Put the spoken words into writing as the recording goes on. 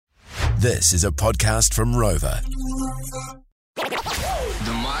This is a podcast from Rover.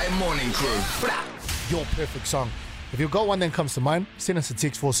 The My Morning Crew. Your perfect song. If you've got one that comes to mind, send us a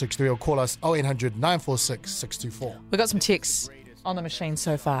text 463 or call us 0800 946 624. We got some texts on the machine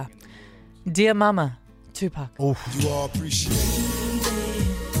so far. Dear Mama, Tupac. Oh, You all appreciate it.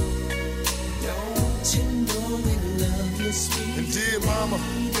 And dear mama,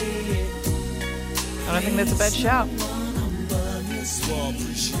 I don't think that's a bad shout. you all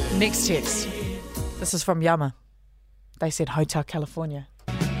appreciate it. Next text. This is from Yama. They said Hotel California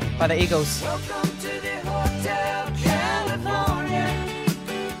by the Eagles. Welcome to the Hotel California.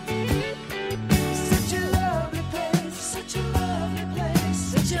 Such a lovely place, such a lovely place,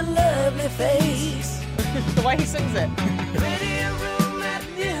 such a lovely face. The way he sings it. Ready a room at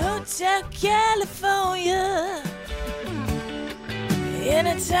the Hotel California.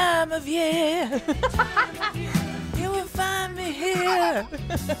 Any time of year, you will find me here.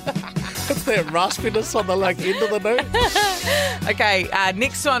 it's that raspiness on the end of the note. Okay,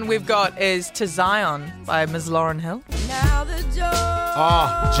 next one we've got is To Zion by Ms. Lauryn Hill. Now the joy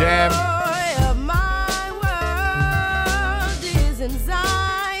Oh, jam. of my world is in Zion.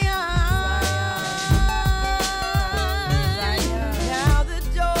 Now the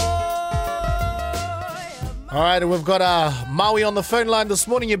joy of All right, and we've got Maui on the phone line this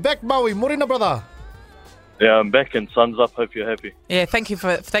morning. You're back, Maui. Morena, brother. Yeah, I'm back and sun's up. Hope you're happy. Yeah, thank you for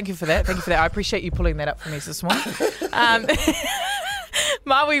that. Thank you for that. I appreciate you pulling that up for me this morning.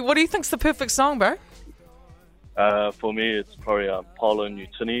 Maui, what do you think's the perfect song, bro? For me, it's probably Paolo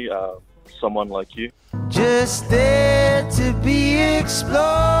Nutini, Someone Like You. Just there to be explored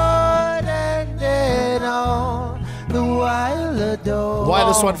and then on the wild adore. Why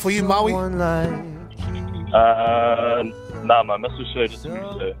this one for you, Maui? Someone like Nah, my missus showed it to me,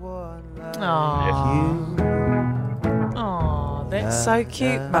 so Aww. Aww, that's so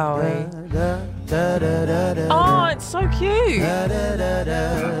cute, Maui. Oh, it's so cute.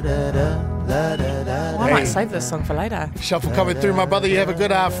 I might save this song for later. Shuffle coming through, my brother. You have a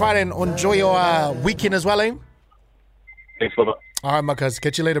good Friday and enjoy your weekend as well, eh? thanks for that. All right, my cuz.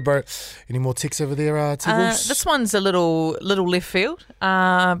 Catch you later, bro. Any more texts over there, Tiggles? This one's a little left field,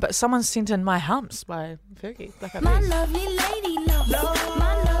 but someone sent in My Humps by Fergie. Black Eyed my Peas. lovely lady love,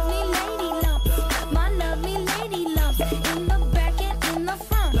 my lovely lady love, my lovely lady love, in the back and in the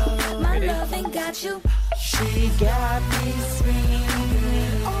front, my loving got you. She got me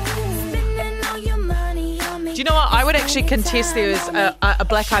screaming, oh, spending all your money on me. Do you know what? I would actually contest there is a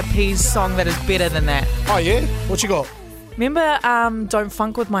Black Eyed Peas song that is better than that. Oh, yeah? What you got? Remember Don't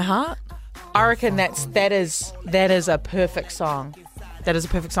Funk With My Heart? I reckon that is a perfect song. That is a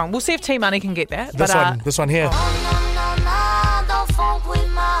perfect song. We'll see if T-Money can get that. This one here. Oh, no, don't funk with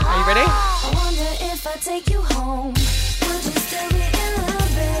my heart. Are you ready? I wonder if I take you home, would you still be in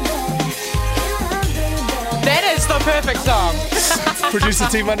love, baby? That is the perfect song. Producer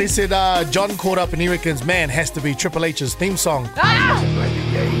T-Money said John caught up and he reckons, man, has to be Triple H's theme song.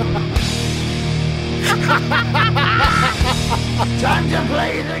 time to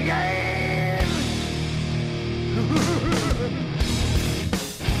play the game.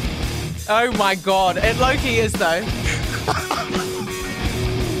 Oh my God. It low-key is though.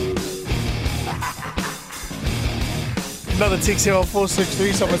 Another text here on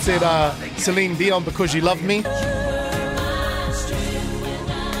 463. Someone said Celine Dion, Because You Love Me.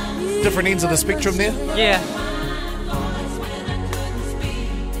 Different ends of the spectrum there. Yeah.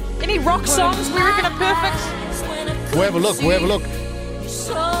 Any rock songs we reckon are perfect? We'll have a look.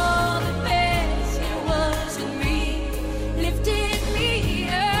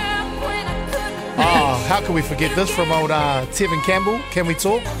 How can we forget this from old Tevin Campbell? Can we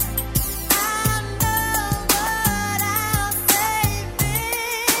talk?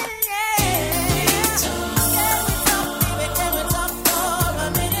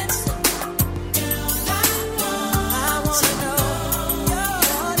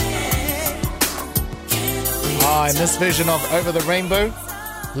 In this version of Over the Rainbow,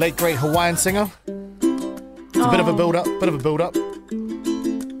 late great Hawaiian singer. It's a bit of a build-up.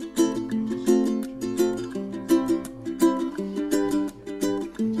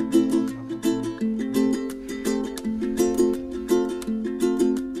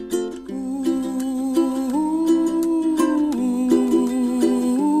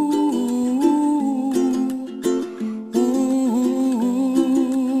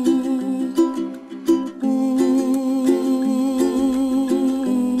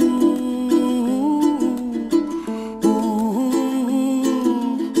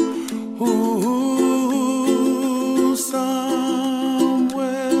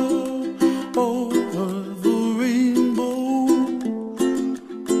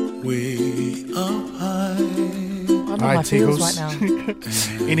 way up high. I'm on All right, my feels Teagles.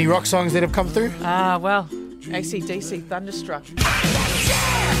 right now. Any rock songs that have come through? Well, AC/DC, Thunderstruck.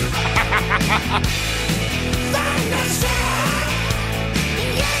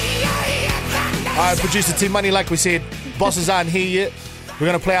 All right, producer T Money, like we said, bosses aren't here yet. We're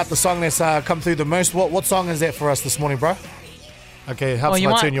going to play out the song that's come through the most. What song is that for us this morning, bro? Okay, helps you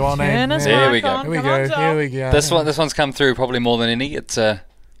if I might turn you on, turn eh? us There mic we go. on. Here we Come go, on, Tom. here we go. This one's come through probably more than any. It's a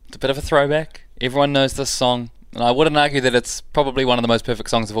bit of a throwback. Everyone knows this song, and I wouldn't argue that it's probably one of the most perfect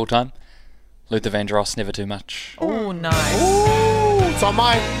songs of all time. Luther Vandross, Never Too Much. Oh, nice. Ooh, it's on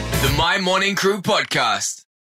mine. The My Morning Crew podcast.